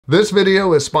This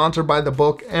video is sponsored by the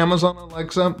book Amazon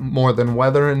Alexa, More Than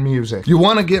Weather and Music. You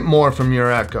want to get more from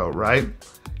your Echo, right?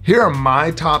 Here are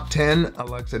my top 10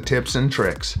 Alexa tips and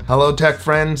tricks. Hello tech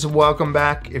friends, welcome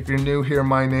back. If you're new here,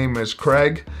 my name is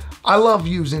Craig. I love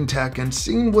using tech and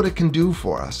seeing what it can do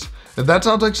for us. If that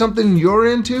sounds like something you're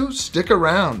into, stick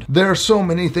around. There are so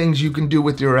many things you can do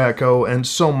with your Echo and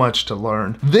so much to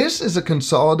learn. This is a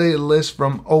consolidated list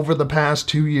from over the past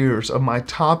 2 years of my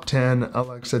top 10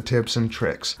 Alexa tips and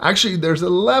tricks. Actually, there's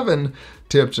 11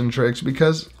 tips and tricks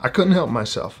because I couldn't help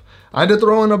myself. I had to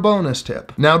throw in a bonus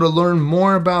tip. Now, to learn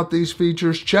more about these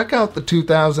features, check out the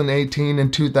 2018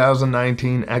 and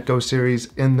 2019 Echo series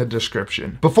in the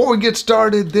description. Before we get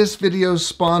started, this video's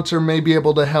sponsor may be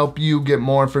able to help you get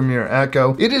more from your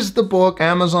Echo. It is the book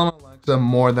Amazon Alexa,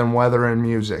 More Than Weather and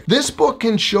Music. This book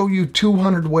can show you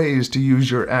 200 ways to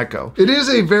use your Echo. It is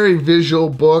a very visual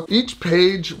book. Each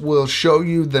page will show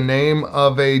you the name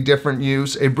of a different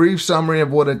use, a brief summary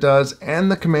of what it does,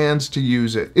 and the commands to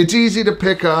use it. It's easy to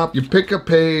pick up. You pick a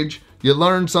page, you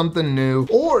learn something new,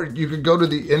 or you could go to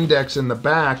the index in the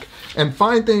back and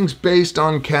find things based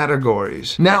on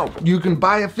categories. Now, you can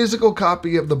buy a physical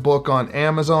copy of the book on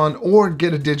Amazon or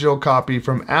get a digital copy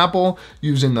from Apple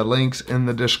using the links in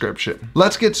the description.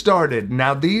 Let's get started.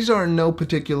 Now, these are in no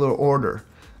particular order.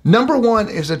 Number 1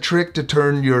 is a trick to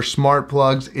turn your smart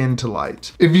plugs into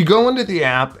lights. If you go into the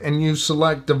app and you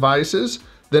select devices,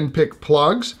 then pick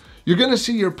plugs, you're gonna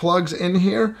see your plugs in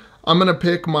here. I'm gonna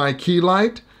pick my key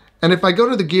light. And if I go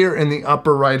to the gear in the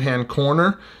upper right-hand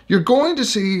corner, you're going to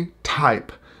see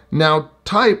type. Now,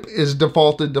 type is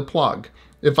defaulted to plug.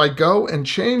 If I go and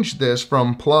change this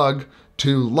from plug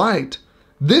to light,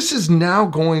 this is now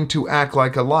going to act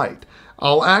like a light.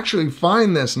 I'll actually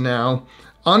find this now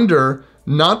under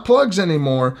not plugs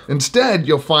anymore. Instead,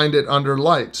 you'll find it under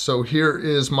lights. So here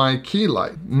is my key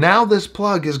light. Now this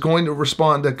plug is going to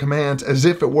respond to commands as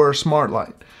if it were a smart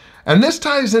light. And this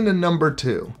ties into number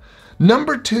 2.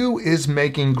 Number 2 is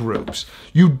making groups.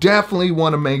 You definitely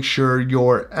want to make sure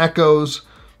your Echoes,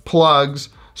 plugs,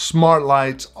 smart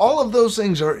lights, all of those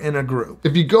things are in a group.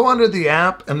 If you go under the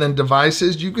app and then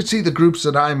devices, you can see the groups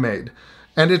that I made.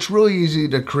 And it's really easy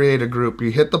to create a group. You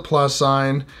hit the plus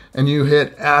sign and you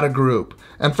hit add a group.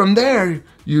 And from there,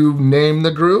 you name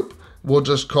the group. We'll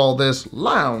just call this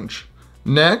lounge.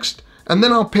 Next. And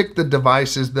then I'll pick the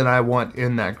devices that I want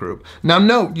in that group. Now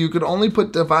note, you could only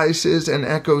put devices and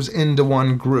Echoes into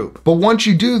one group. But once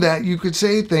you do that, you could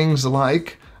say things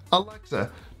like, Alexa,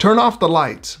 turn off the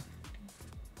lights.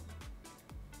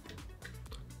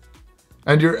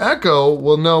 And your Echo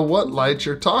will know what lights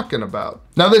you're talking about.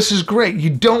 Now this is great. You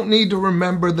don't need to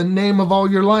remember the name of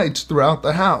all your lights throughout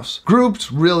the house.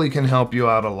 Groups really can help you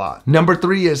out a lot. Number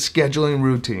 3 is scheduling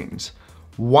routines.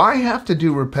 Why have to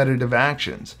do repetitive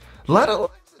actions? Let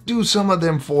Alexa do some of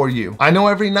them for you. I know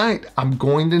every night I'm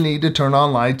going to need to turn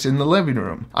on lights in the living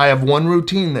room. I have one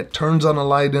routine that turns on a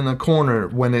light in the corner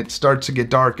when it starts to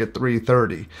get dark at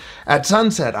 3:30. At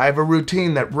sunset, I have a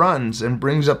routine that runs and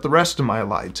brings up the rest of my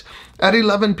lights. At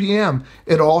 11 p.m.,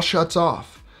 it all shuts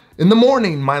off. In the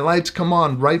morning, my lights come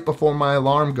on right before my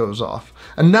alarm goes off.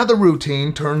 Another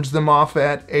routine turns them off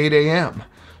at 8 a.m.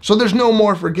 So there's no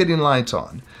more forgetting lights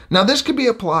on. Now this could be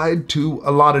applied to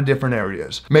a lot of different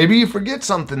areas. Maybe you forget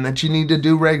something that you need to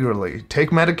do regularly.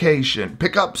 Take medication,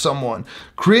 pick up someone.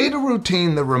 Create a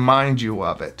routine that reminds you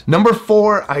of it. Number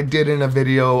 4, I did in a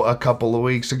video a couple of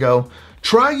weeks ago.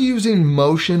 Try using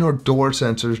motion or door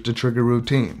sensors to trigger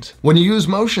routines. When you use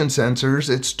motion sensors,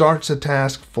 it starts a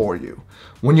task for you.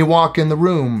 When you walk in the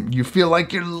room, you feel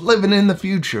like you're living in the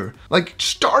future, like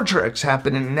Star Trek's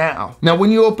happening now. Now,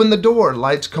 when you open the door,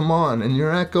 lights come on and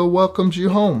your Echo welcomes you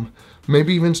home.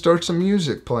 Maybe even start some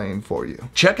music playing for you.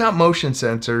 Check out motion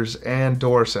sensors and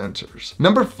door sensors.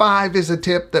 Number 5 is a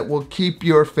tip that will keep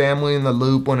your family in the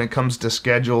loop when it comes to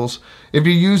schedules. If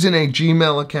you're using a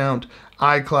Gmail account,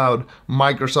 iCloud,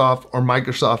 Microsoft, or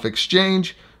Microsoft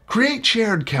Exchange, create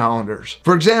shared calendars.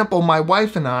 For example, my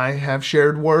wife and I have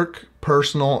shared work,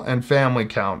 personal, and family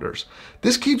calendars.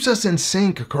 This keeps us in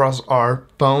sync across our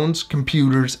phones,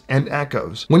 computers, and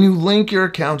Echoes. When you link your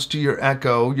accounts to your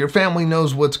Echo, your family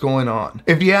knows what's going on.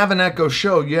 If you have an Echo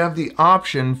Show, you have the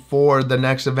option for the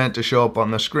next event to show up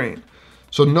on the screen.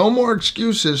 So no more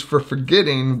excuses for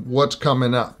forgetting what's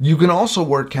coming up. You can also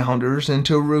work calendars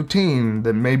into a routine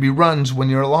that maybe runs when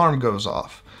your alarm goes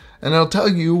off. And it'll tell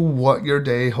you what your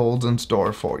day holds in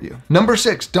store for you. Number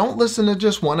 6, don't listen to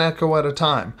just one Echo at a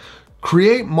time.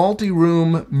 Create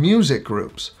multi-room music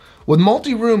groups. With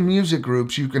multi-room music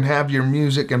groups, you can have your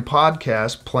music and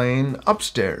podcasts playing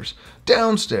upstairs,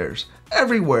 downstairs,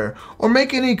 everywhere, or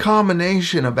make any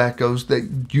combination of echoes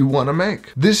that you want to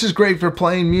make. This is great for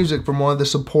playing music from one of the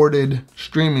supported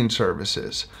streaming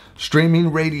services,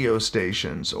 streaming radio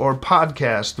stations, or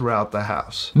podcasts throughout the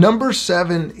house. Number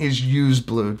 7 is use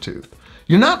Bluetooth.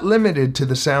 You're not limited to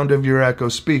the sound of your Echo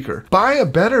speaker. Buy a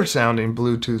better sounding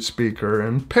Bluetooth speaker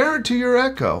and pair it to your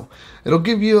Echo. It'll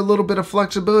give you a little bit of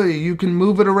flexibility. You can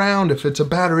move it around if it's a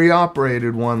battery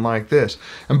operated one like this.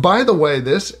 And by the way,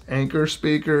 this Anker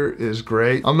speaker is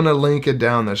great. I'm gonna link it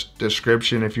down in the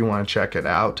description if you wanna check it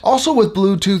out. Also with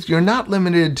Bluetooth, you're not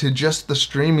limited to just the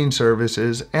streaming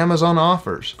services Amazon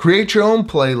offers. Create your own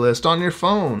playlist on your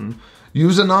phone.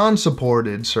 Use a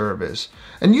non-supported service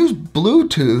and use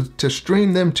Bluetooth to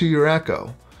stream them to your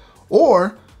Echo.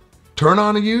 Or turn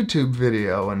on a YouTube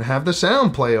video and have the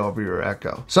sound play over your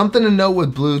Echo. Something to note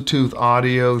with Bluetooth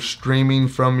audio streaming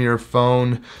from your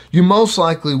phone, you most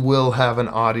likely will have an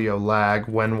audio lag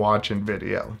when watching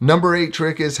video. Number 8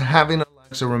 trick is having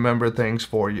Alexa remember things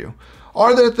for you.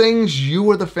 Are there things you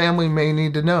or the family may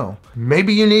need to know?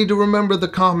 Maybe you need to remember the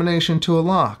combination to a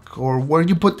lock, or where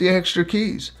you put the extra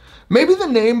keys. Maybe the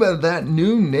name of that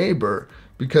new neighbor,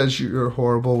 because you're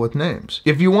horrible with names.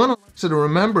 If you want Alexa to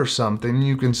remember something,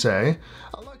 you can say,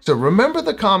 Alexa, remember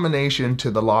the combination to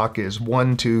the lock is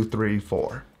 1, 2, 3,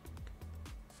 4.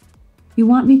 You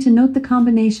want me to note the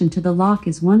combination to the lock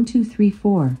is 1, 2, 3,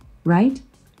 4, right?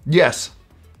 Yes.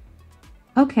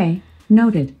 Okay,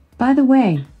 noted. By the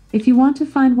way, if you want to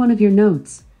find one of your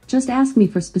notes, just ask me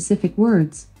for specific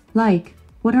words, like,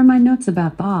 what are my notes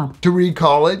about Bob? To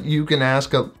recall it, you can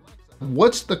ask,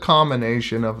 what's the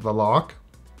combination of the lock?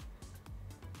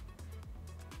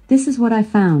 This is what I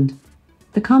found.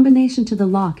 The combination to the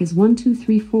lock is 1, 2,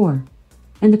 3, 4.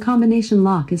 And the combination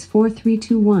lock is 4, 3,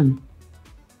 2, 1.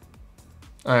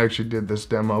 I actually did this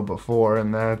demo before,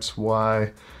 and that's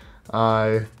why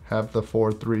I have the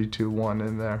 4, 3, 2, 1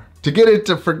 in there. To get it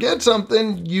to forget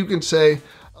something, you can say,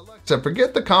 Alexa,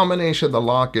 forget the combination of the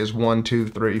lock is 1, 2,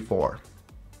 3, 4.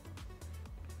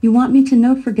 You want me to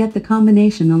note forget the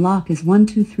combination the lock is 1,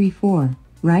 2, 3, 4,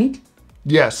 right?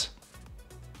 Yes.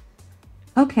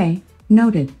 Okay,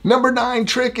 noted. Number 9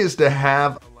 trick is to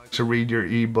have Alexa read your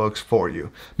ebooks for you.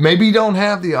 Maybe you don't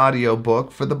have the audio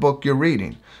book for the book you're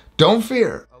reading. Don't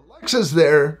fear, Alexa's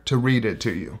there to read it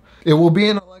to you. It will be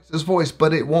in Alexa's voice,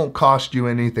 but it won't cost you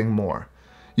anything more.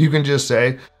 You can just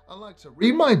say, Alexa,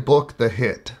 read my book, The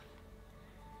Hit.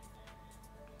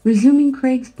 Resuming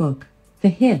Craig's book, The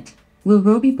Hit. Will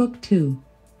Roby Book 2.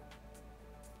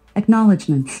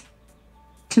 Acknowledgements.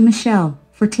 To Michelle,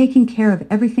 for taking care of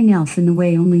everything else in the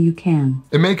way only you can.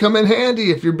 It may come in handy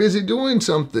if you're busy doing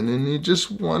something and you just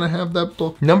want to have that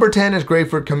book. Number 10 is great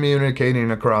for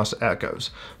communicating across Echoes.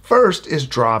 First is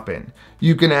drop-in.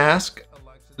 You can ask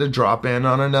Alexa to drop in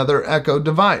on another Echo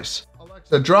device.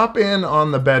 Alexa, drop in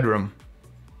on the bedroom.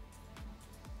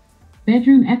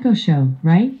 Bedroom Echo Show,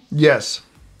 right? Yes.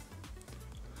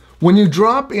 When you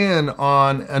drop in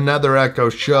on another Echo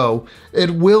Show,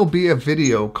 it will be a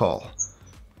video call.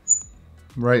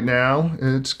 Right now,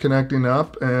 it's connecting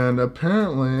up, and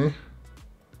apparently,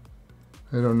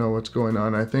 I don't know what's going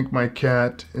on. I think my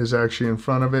cat is actually in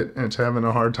front of it, and it's having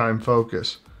a hard time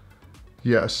focus.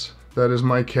 Yes, that is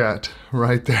my cat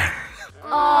right there.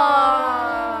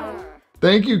 Aww.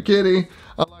 Thank you, kitty.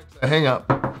 Alexa, hang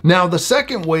up. Now, the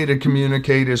second way to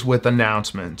communicate is with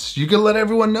announcements. You can let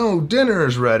everyone know dinner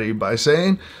is ready by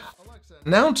saying, Alexa,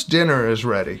 announce dinner is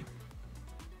ready.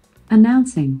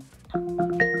 Announcing.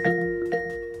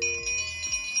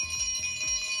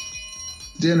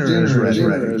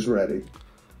 Dinner is ready.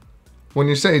 When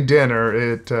you say dinner,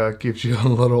 it gives you a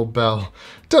little bell.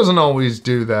 It doesn't always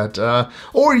do that.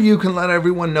 Or you can let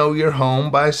everyone know you're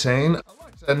home by saying,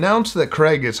 Alexa, announce that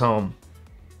Craig is home.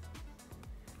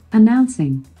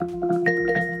 Announcing.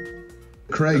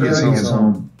 Craig is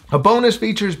home. A bonus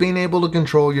feature is being able to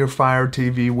control your Fire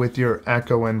TV with your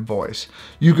Echo and voice.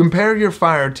 You can pair your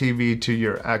Fire TV to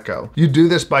your Echo. You do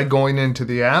this by going into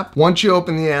the app. Once you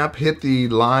open the app, hit the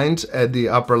lines at the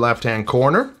upper left-hand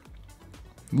corner.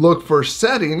 Look for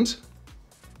Settings.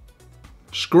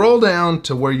 Scroll down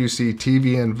to where you see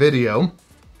TV and Video.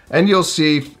 And you'll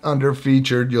see under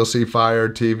Featured, you'll see Fire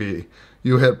TV.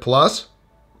 You hit plus.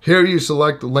 Here you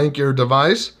select link your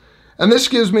device. And this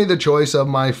gives me the choice of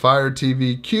my Fire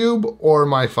TV Cube or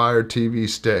my Fire TV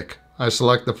Stick. I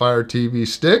select the Fire TV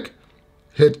Stick,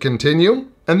 hit continue,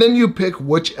 and then you pick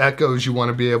which Echoes you want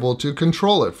to be able to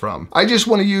control it from. I just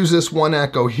want to use this one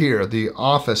Echo here, the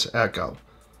Office Echo.